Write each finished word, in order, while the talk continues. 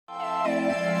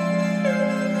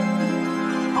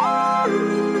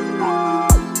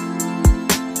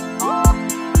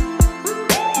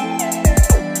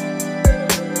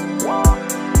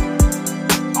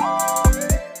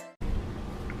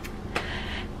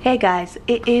Hey guys,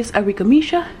 it is Arika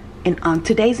Misha, and on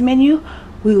today's menu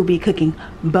we will be cooking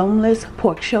boneless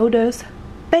pork shoulders,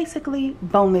 basically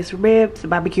boneless ribs,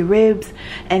 barbecue ribs,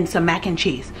 and some mac and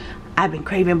cheese. I've been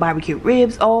craving barbecue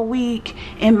ribs all week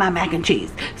and my mac and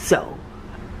cheese. So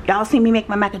y'all seen me make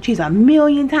my mac and cheese a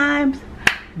million times,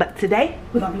 but today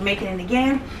we're gonna be making it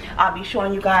again. I'll be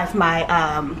showing you guys my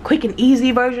quick and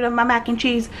easy version of my mac and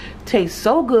cheese. Tastes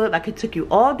so good, like it took you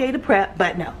all day to prep,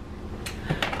 but no.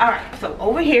 Alright, so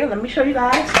over here, let me show you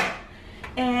guys,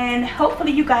 and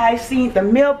hopefully you guys seen the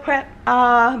meal prep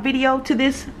video to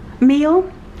this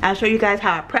meal. I'll show you guys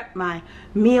how I prep my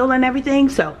meal and everything.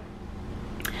 So,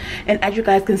 and as you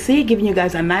guys can see, giving you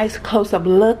guys a nice close-up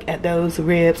look at those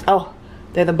ribs. Oh,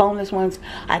 they're the boneless ones.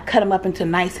 I cut them up into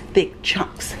nice thick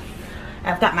chunks.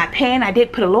 I've got my pan. I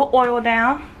did put a little oil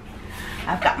down.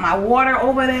 I've got my water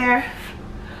over there.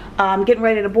 I'm getting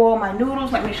ready to boil my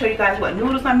noodles. Let me show you guys what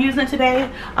noodles I'm using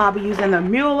today. I'll be using the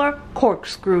Mueller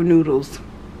corkscrew noodles.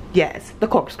 Yes, the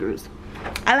corkscrews.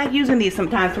 I like using these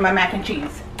sometimes for my mac and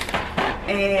cheese.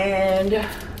 And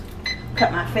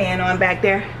cut my fan on back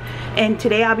there. And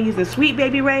today I'll be using Sweet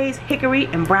Baby Ray's hickory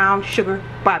and brown sugar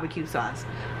barbecue sauce.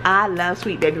 I love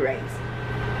Sweet Baby Ray's.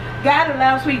 Gotta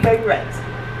love Sweet Baby Ray's.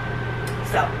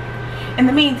 So, in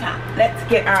the meantime, let's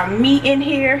get our meat in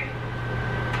here.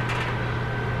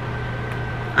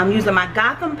 I'm using my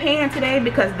Gotham pan today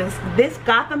because this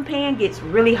Gotham pan gets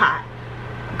really hot.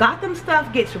 Gotham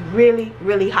stuff gets really,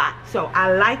 really hot. So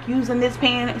I like using this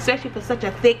pan, especially for such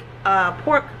a thick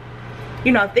pork,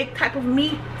 you know, thick type of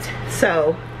meat.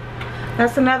 So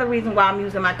that's another reason why I'm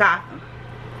using my Gotham.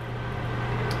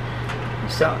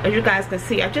 So as you guys can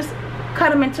see, I just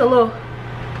cut them into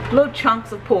little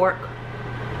chunks of pork,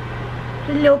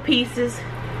 little pieces.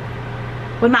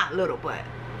 Well, not little, but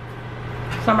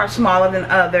some are smaller than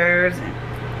others. And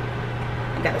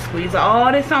I gotta squeeze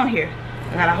all this on here.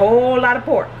 I got a whole lot of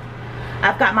pork.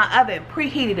 I've got my oven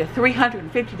preheated to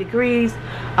 350 degrees.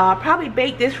 Probably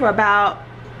bake this for about,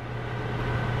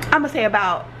 I'm gonna say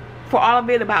about, for all of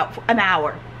it, about an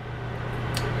hour.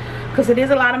 Because it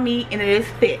is a lot of meat and it is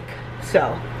thick.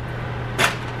 So,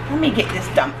 let me get this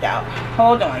dumped out.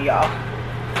 Hold on, y'all.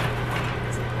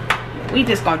 We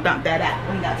just gonna dump that out.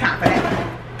 We ain't got time for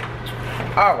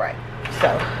that. Alright. So,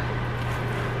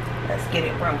 let's get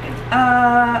it broken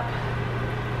up.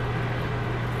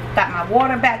 Got my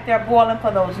water back there boiling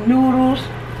for those noodles.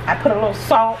 I put a little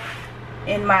salt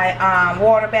in my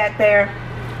water back there.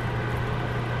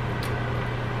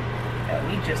 So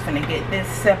we just gonna get this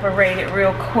separated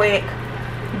real quick.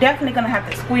 You're definitely gonna have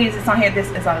to squeeze this on here. This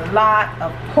is a lot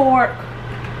of pork,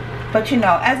 but you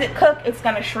know, as it cooks, it's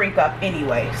gonna shrink up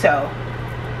anyway. So,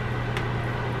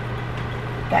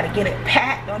 gotta get it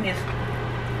packed on this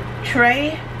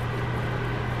tray.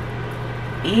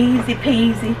 Easy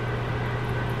peasy.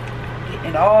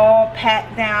 Getting it all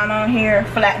packed down on here.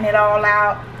 Flatten it all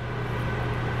out.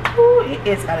 Ooh, it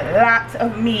is a lot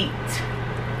of meat,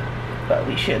 but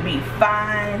we should be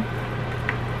fine.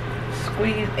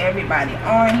 Squeeze everybody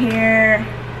on here.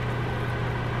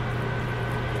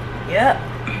 Yep.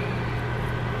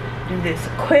 Do this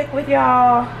quick with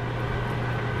y'all.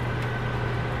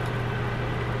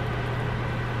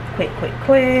 Quick.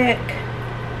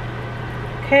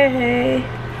 Okay.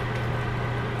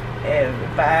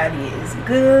 Everybody is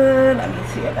good. Let me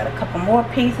see. I got a couple more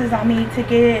pieces I need to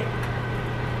get.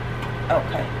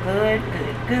 Okay.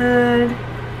 Good.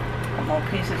 Couple more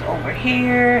pieces over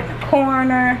here in the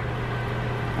corner.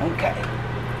 Okay.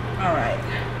 Alright.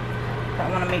 I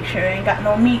want to make sure I ain't got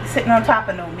no meat sitting on top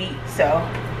of no meat. So,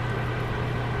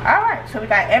 alright, so we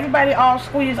got everybody all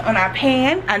squeezed on our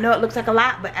pan. I know it looks like a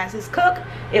lot, but as it's cooked,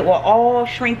 it will all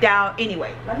shrink down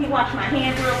anyway. Let me wash my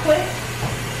hands real quick.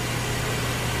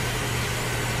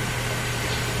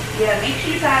 Yeah, make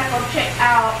sure you guys go check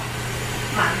out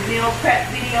my meal prep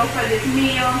video for this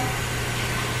meal.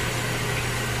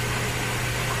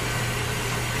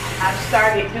 I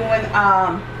started doing,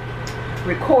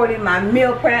 recording my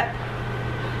meal prep.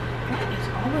 What is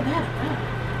all of that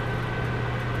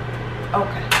about?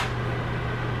 Okay.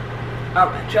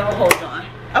 Alright, y'all, hold on.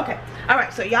 Okay.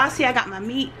 Alright, so y'all see I got my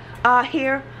meat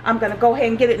here. I'm gonna go ahead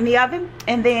and get it in the oven,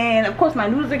 and then of course my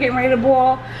noodles are getting ready to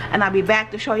boil, and I'll be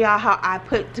back to show y'all how I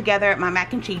put together my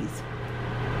mac and cheese.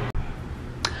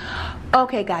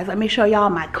 Okay guys, let me show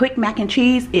y'all my quick mac and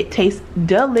cheese. It tastes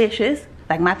delicious.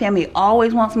 Like my family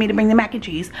always wants me to bring the mac and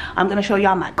cheese. I'm gonna show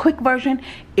y'all my quick version.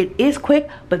 It is quick,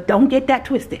 but don't get that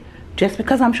twisted. Just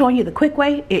because I'm showing you the quick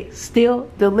way, it's still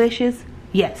delicious.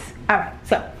 Yes. Alright,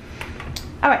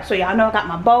 so y'all know I got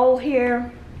my bowl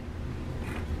here.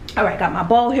 Alright, got my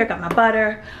bowl here, got my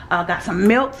butter, got some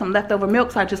milk, some leftover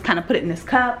milk, so I just kind of put it in this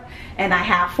cup. And I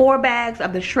have 4 bags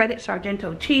of the shredded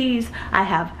Sargento cheese. I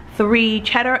have 3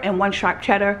 cheddar and 1 sharp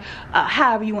cheddar.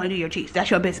 However you want to do your cheese, that's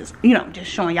your business. You know,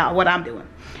 just showing y'all what I'm doing.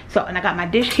 So, and I got my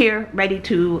dish here ready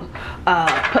to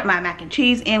put my mac and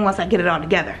cheese in once I get it all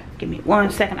together. Give me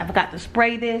 1 second, I forgot to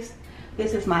spray this.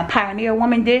 This is my Pioneer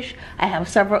Woman dish. I have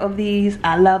several of these.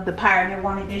 I love the Pioneer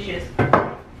Woman dishes.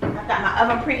 I've got my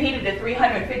oven preheated to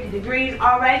 350 degrees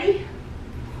already.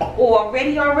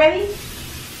 Already.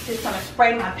 Just gonna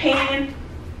spray my pan,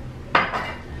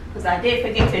 because I did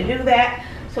forget to do that,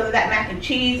 so that mac and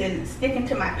cheese isn't sticking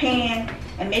to my pan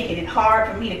and making it hard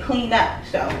for me to clean up.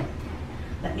 So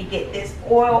let me get this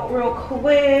oil real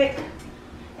quick,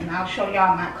 and I'll show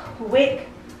y'all my quick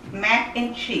mac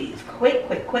and cheese. Quick.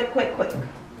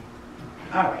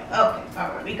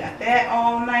 Alright, we got that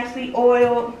all nicely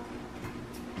oiled.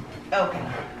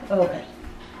 Okay.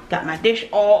 Got my dish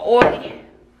all oily.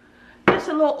 Just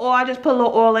a little oil, I just put a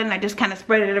little oil in and I just kind of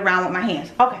spread it around with my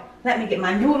hands. Okay, let me get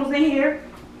my noodles in here.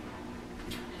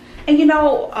 And you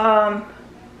know,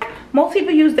 most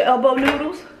people use the elbow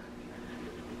noodles.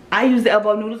 I use the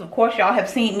elbow noodles. Of course, y'all have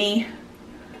seen me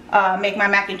make my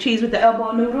mac and cheese with the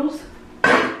elbow noodles.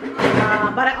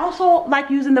 But I also like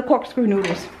using the corkscrew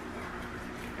noodles.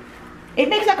 It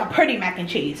makes like a pretty mac and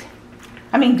cheese.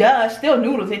 I mean, duh, still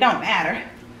noodles, it don't matter.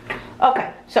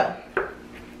 Okay, so.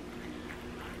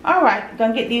 Alright,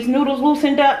 gonna get these noodles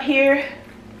loosened up here.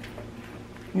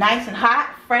 Nice and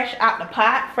hot, fresh out the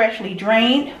pot, freshly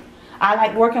drained. I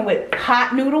like working with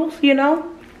hot noodles, you know.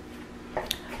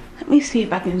 Let me see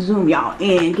if I can zoom y'all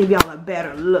in, give y'all a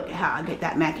better look at how I get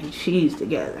that mac and cheese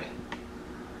together.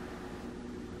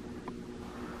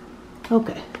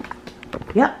 Okay,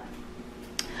 yep.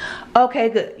 Okay,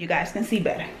 good, you guys can see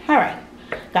better. Alright,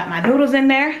 got my noodles in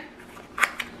there.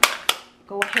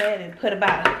 Go ahead and put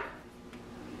about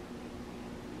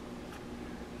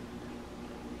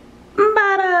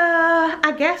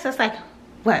I guess that's like,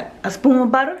 what, a spoon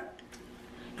of butter?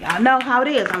 Y'all know how it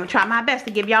is. I'm gonna try my best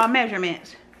to give y'all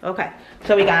measurements. Okay,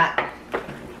 so we got a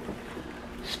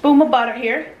spoon of butter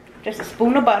here. Just a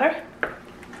spoon of butter.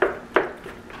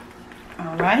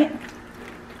 Alright.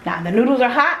 Now the noodles are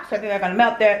hot, so they are gonna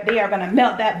melt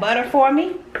that butter for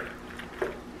me.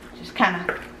 Just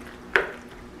kinda,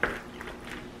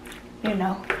 you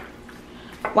know.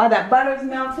 While that butter is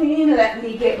melting, let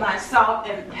me get my salt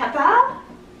and pepper.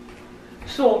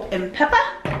 Salt and pepper.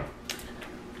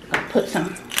 I'll put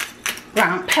some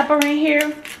ground pepper in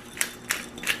here.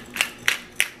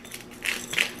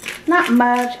 Not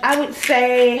much. I would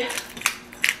say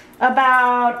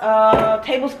about a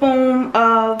tablespoon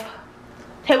of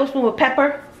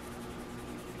pepper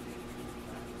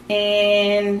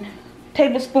and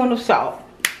tablespoon of salt.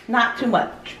 Not too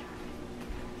much.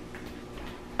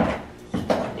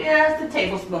 Just a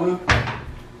tablespoon.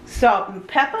 Salt and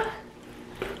pepper.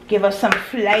 Give us some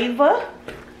flavor.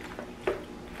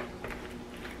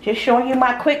 Just showing you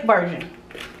my quick version.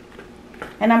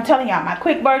 And I'm telling y'all, my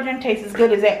quick version tastes as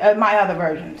good as my other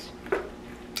versions.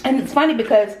 And it's funny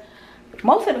because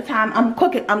most of the time I'm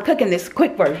cooking this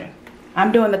quick version.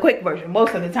 I'm doing the quick version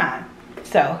most of the time.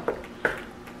 So,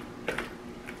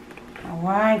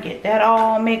 alright, get that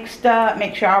all mixed up.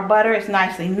 Make sure our butter is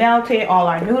nicely melted. All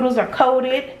our noodles are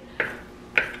coated.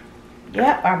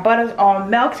 Yep, our butter's all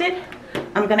melted.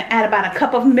 I'm gonna add about a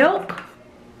cup of milk.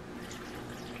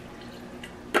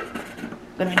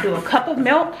 Gonna do a cup of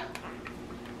milk.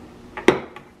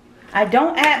 I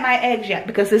don't add my eggs yet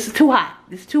because this is too hot.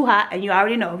 This is too hot, and you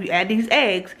already know if you add these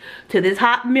eggs to this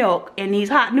hot milk and these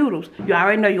hot noodles, you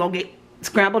already know you're gonna get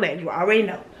scrambled eggs. You already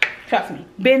know. Trust me.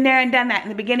 Been there and done that in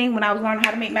the beginning when I was learning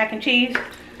how to make mac and cheese.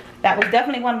 That was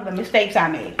definitely one of the mistakes I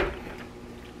made.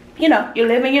 You know, you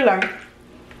live and you learn.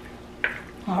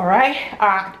 Alright,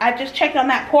 I just checked on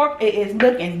that pork. It is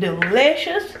looking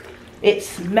delicious. It's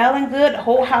smelling good. The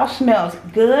whole house smells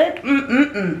good.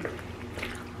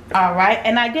 Alright,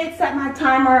 and I did set my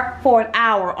timer for an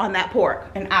hour on that pork.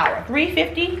 An hour.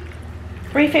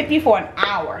 350 for an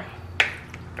hour.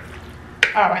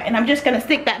 Alright, and I'm just going to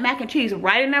stick that mac and cheese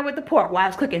right in there with the pork while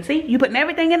it's cooking. See, you putting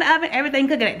everything in the oven, everything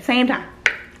cooking at the same time.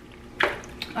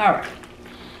 Alright,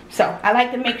 so I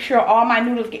like to make sure all my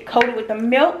noodles get coated with the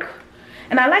milk.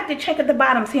 And I like to check at the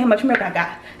bottom, see how much milk I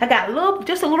got. I got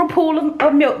just a little pool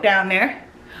of milk down there,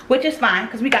 which is fine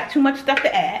because we got too much stuff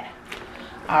to add.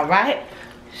 Alright,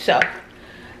 so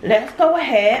let's go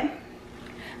ahead.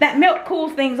 That milk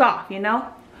cools things off, you know.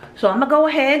 So I'm going to go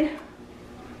ahead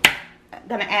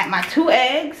gonna add my 2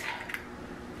 eggs.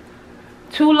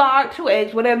 2 large, 2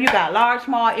 eggs, whatever you got, large,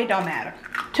 small, it don't matter.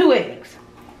 2 eggs.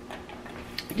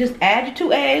 Just add your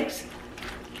 2 eggs.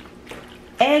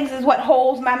 Eggs is what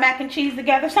holds my mac and cheese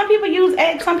together. Some people use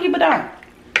eggs, some people don't.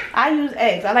 I use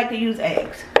eggs. I like to use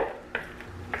eggs.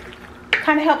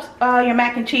 Kind of helps your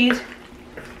mac and cheese,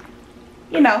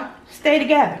 you know, stay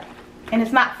together. And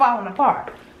it's not falling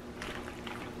apart.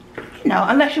 You know,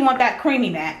 unless you want that creamy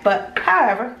mac. But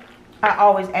however, I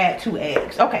always add 2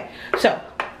 eggs. Okay, so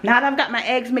now that I've got my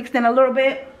eggs mixed in a little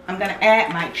bit, I'm gonna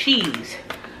add my cheese.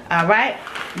 All right,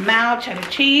 mild cheddar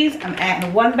cheese. I'm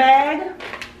adding 1 bag.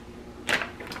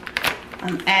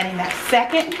 I'm adding that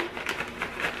second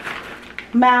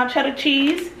mild cheddar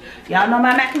cheese. Y'all know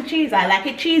my mac and cheese. I like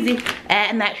it cheesy.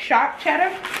 Adding that sharp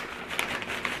cheddar.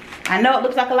 I know it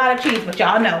looks like a lot of cheese, but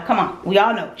y'all know, come on, we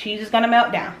all know cheese is gonna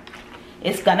melt down.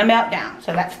 It's gonna melt down.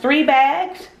 So that's 3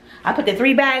 bags. I put the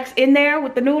 3 bags in there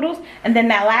with the noodles, and then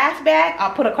that last bag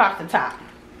I'll put across the top.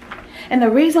 And the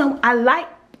reason I like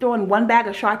throwing 1 bag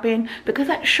of sharp in, because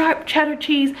that sharp cheddar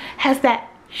cheese has that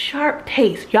sharp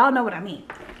taste. Y'all know what I mean.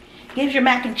 Gives your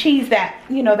mac and cheese that,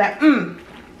 you know, that ooh,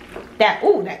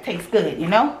 that tastes good, you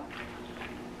know.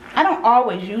 I don't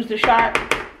always use the sharp.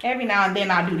 Every now and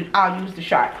then I'll use the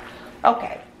sharp.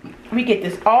 Okay, we get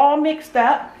this all mixed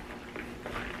up.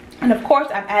 And of course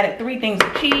I've added 3 things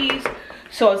of cheese.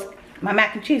 So my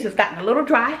mac and cheese has gotten a little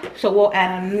dry. So we'll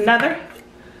add another.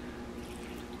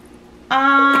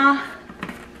 I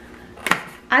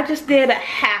just did a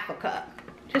 1/2 cup.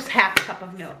 Just 1/2 cup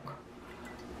of milk.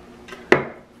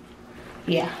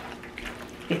 Yeah.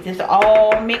 Get this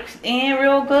all mixed in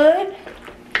real good.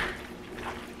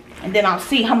 And then I'll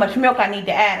see how much milk I need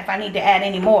to add, if I need to add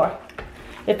any more.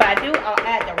 If I do, I'll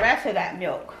add the rest of that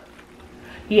milk.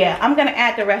 Yeah, I'm gonna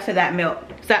add the rest of that milk.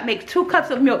 So that makes 2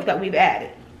 cups of milk that we've added.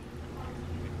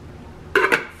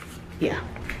 Yeah.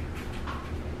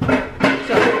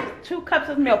 So 2 cups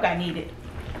of milk I needed.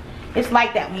 It's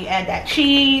like that when you add that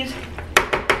cheese.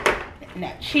 And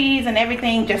that cheese and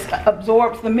everything just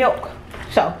absorbs the milk.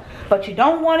 So, but you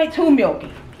don't want it too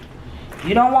milky.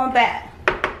 You don't want that.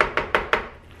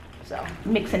 So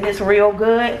mixing this real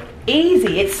good.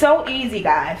 Easy. It's so easy,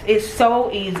 guys. It's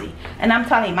so easy. And I'm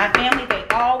telling you, my family, they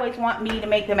always want me to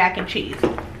make the mac and cheese.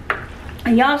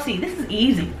 And y'all see, this is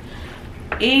easy.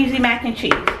 Easy mac and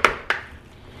cheese.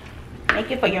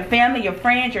 Make it for your family, your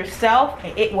friends, yourself,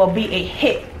 and it will be a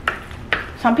hit.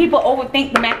 Some people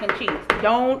overthink the mac and cheese.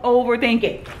 Don't overthink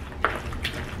it.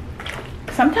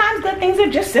 Sometimes good things are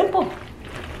just simple.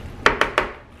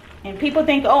 And people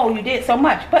think, oh, you did so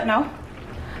much. But no.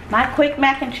 My quick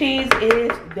mac and cheese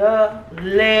is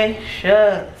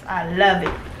delicious. I love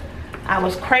it. I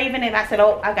was craving it. I said,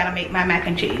 oh, I gotta make my mac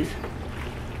and cheese.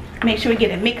 Make sure we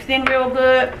get it mixed in real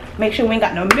good. Make sure we ain't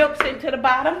got no milk sitting to the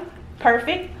bottom.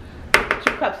 Perfect.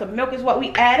 2 cups of milk is what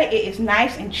we added. It is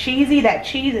nice and cheesy. That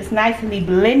cheese is nicely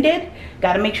blended.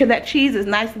 Gotta make sure that cheese is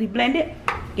nicely blended.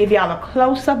 Give y'all a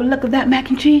close-up look of that mac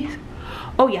and cheese.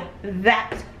 Oh yeah,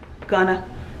 that's gonna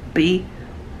be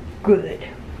good.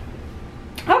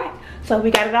 Alright, so we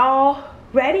got it all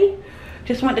ready.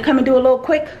 Just wanted to come and do a little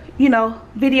quick, you know,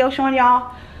 video showing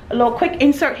y'all a little quick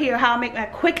insert here how I make my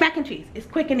quick mac and cheese. It's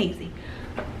quick and easy.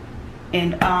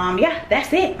 And yeah,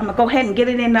 that's it. I'm gonna go ahead and get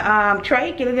it in the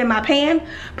tray, get it in my pan,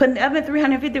 put it in the oven at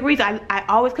 350 degrees. I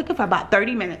always cook it for about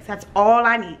 30 minutes. That's all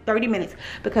I need, 30 minutes,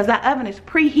 because that oven is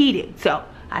preheated. So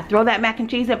I throw that mac and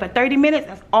cheese in for 30 minutes.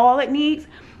 That's all it needs.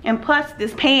 And plus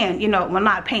this pan, you know, well,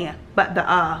 not a pan, but the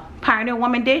Pioneer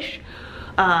Woman dish.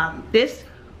 This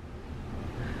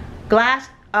glass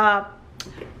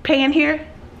pan here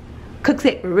cooks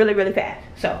it really, really fast.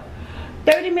 So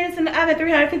 30 minutes in the oven,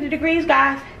 350 degrees,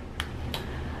 guys.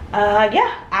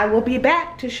 Yeah, I will be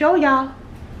back to show y'all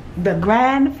the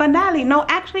grand finale. No,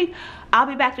 actually, I'll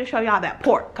be back to show y'all that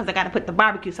pork, because I got to put the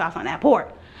barbecue sauce on that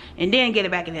pork and then get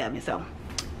it back in the oven. So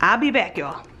I'll be back,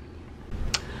 y'all.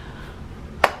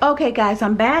 Okay, guys,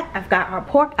 I'm back. I've got our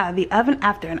pork out of the oven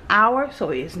after an hour, so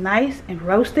it is nice and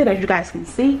roasted, as you guys can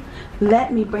see.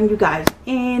 Let me bring you guys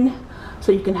in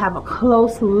so you can have a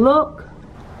close look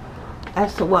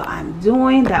as to what I'm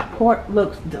doing. That pork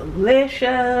looks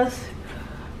delicious.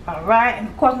 All right, and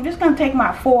of course I'm just gonna take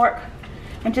my fork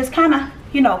and just kind of,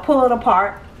 you know, pull it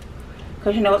apart,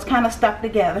 because you know it's kind of stuck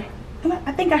together. And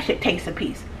I think I should taste a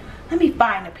piece. Let me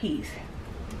find a piece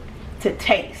to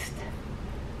taste.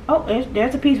 Oh,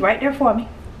 there's a piece right there for me.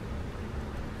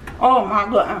 Oh my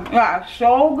goodness, yeah, it's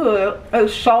so good.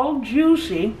 It's so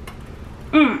juicy.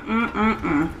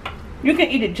 You can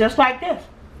eat it just like this,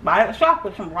 by itself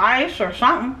with some rice or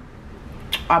something.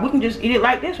 Or we can just eat it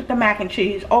like this with the mac and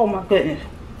cheese. Oh my goodness.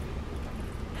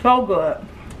 So good.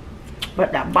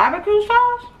 But that barbecue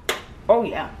sauce, oh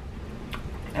yeah.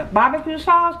 That barbecue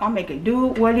sauce gonna make it do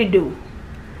what it do.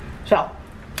 So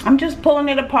I'm just pulling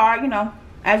it apart, you know,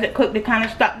 as it cooked, it kind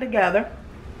of stuck together.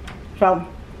 So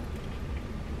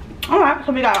alright,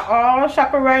 so we got it all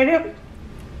separated.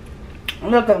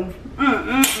 Looking,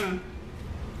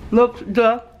 looks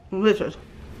delicious.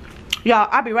 Y'all,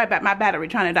 I'll be right back. My battery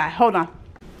trying to die. Hold on.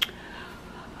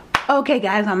 Okay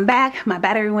guys, I'm back. My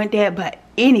battery went dead, but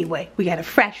anyway, we got a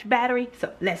fresh battery,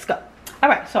 so let's go.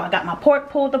 Alright, so I got my pork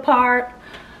pulled apart.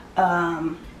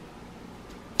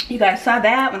 You guys saw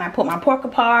that when I pulled my pork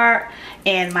apart.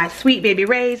 And my Sweet Baby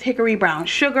Ray's hickory brown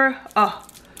sugar. Oh,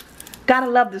 gotta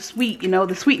love the sweet, you know,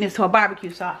 the sweetness to a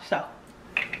barbecue sauce. So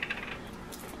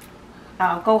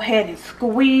I'll go ahead and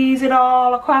squeeze it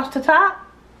all across the top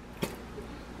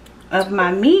of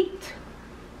my meat.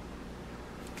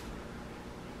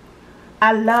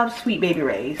 I love Sweet Baby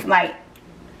Ray's. Like,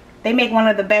 they make one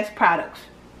of the best products,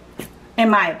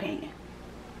 in my opinion.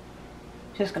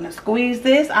 Just gonna squeeze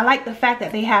this. I like the fact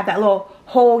that they have that little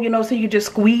hole, you know, so you just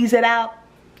squeeze it out.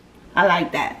 I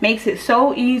like that. Makes it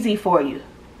so easy for you.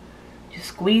 Just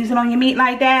squeeze it on your meat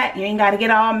like that. You ain't gotta get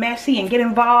all messy and get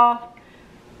involved.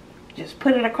 Just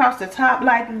put it across the top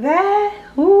like that.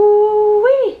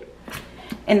 Ooh-wee.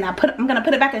 And I'm gonna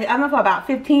put it back in the oven for about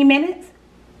 15 minutes.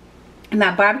 And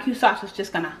that barbecue sauce is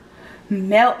just gonna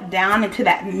melt down into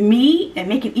that meat and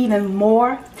make it even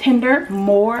more tender,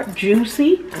 more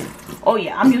juicy. Oh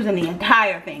yeah, I'm using the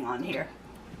entire thing on here.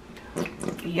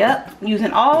 Yep,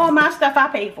 using all my stuff I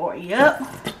paid for. Yep.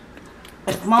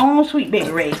 With my own Sweet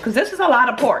Baby Ray's, because this is a lot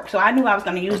of pork, so I knew I was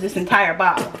gonna use this entire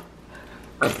bottle.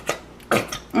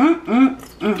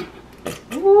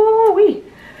 Ooh-wee.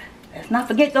 Let's not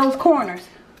forget those corners.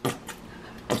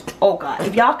 Oh God,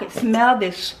 if y'all could smell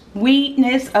this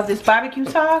sweetness of this barbecue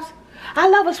sauce. I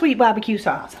love a sweet barbecue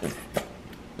sauce.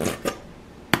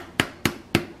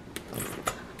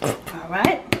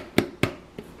 Alright.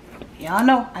 Y'all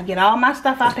know I get all my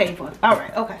stuff I pay for.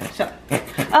 Alright, okay, so.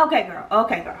 Okay girl,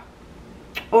 okay girl.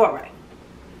 Alright.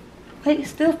 They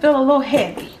still feel a little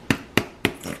heavy.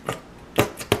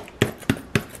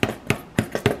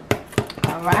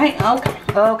 Alright, okay,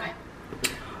 okay.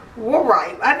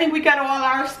 Alright, I think we got all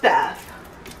our stuff.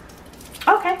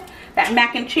 Okay, that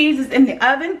mac and cheese is in the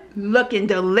oven, looking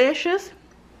delicious.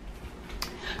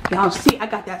 Y'all see, I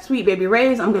got that Sweet Baby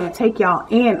Ray's. I'm gonna take y'all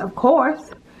in, of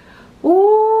course.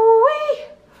 Ooh-wee.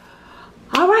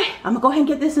 Alright, I'm gonna go ahead and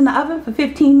get this in the oven for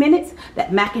 15 minutes.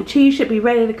 That mac and cheese should be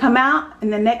ready to come out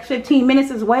in the next 15 minutes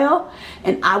as well.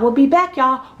 And I will be back,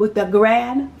 y'all, with the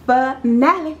grand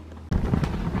finale.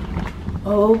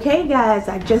 Okay guys,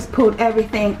 I just pulled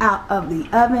everything out of the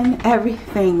oven.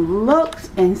 Everything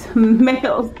looks and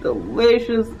smells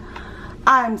delicious.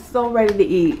 I'm so ready to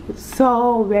eat.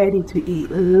 So ready to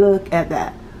eat. Look at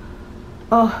that.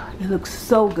 Oh, it looks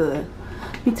so good.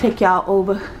 Let me take y'all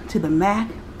over to the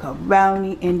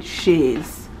macaroni and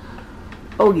cheese.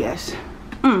 Oh yes.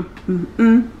 That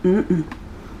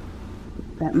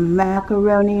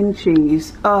macaroni and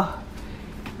cheese. Oh,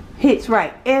 hits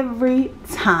right every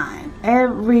time.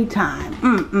 Every time.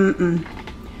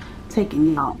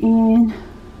 Taking y'all in.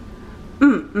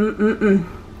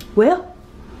 Well,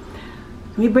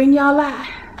 let me bring y'all out.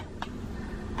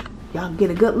 Y'all get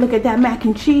a good look at that mac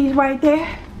and cheese right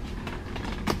there.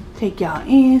 Take y'all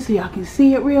in so y'all can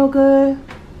see it real good.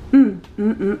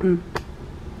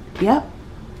 Yep.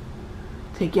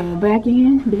 Take y'all back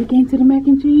into the mac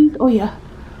and cheese. Oh yeah.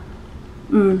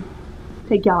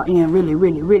 Take y'all in,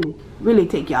 really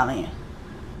take y'all in.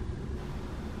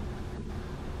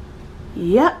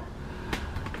 Yep.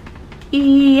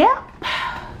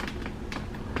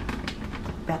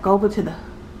 Back over to the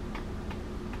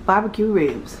barbecue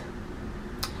ribs.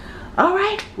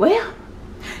 Alright, well,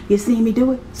 you seen me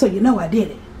do it, so you know I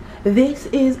did it. This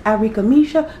is Arika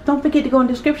Misha. Don't forget to go in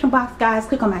the description box, guys.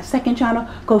 Click on my second channel.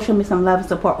 Go show me some love and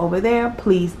support over there,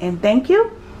 please and thank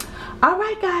you.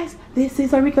 Alright guys, this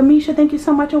is Arika Misha. Thank you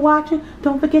so much for watching.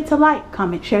 Don't forget to like,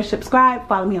 comment, share, subscribe.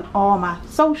 Follow me on all my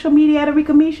social media at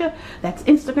Arika Misha. That's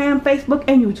Instagram, Facebook,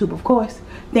 and YouTube, of course.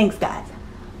 Thanks guys.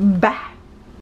 Bye.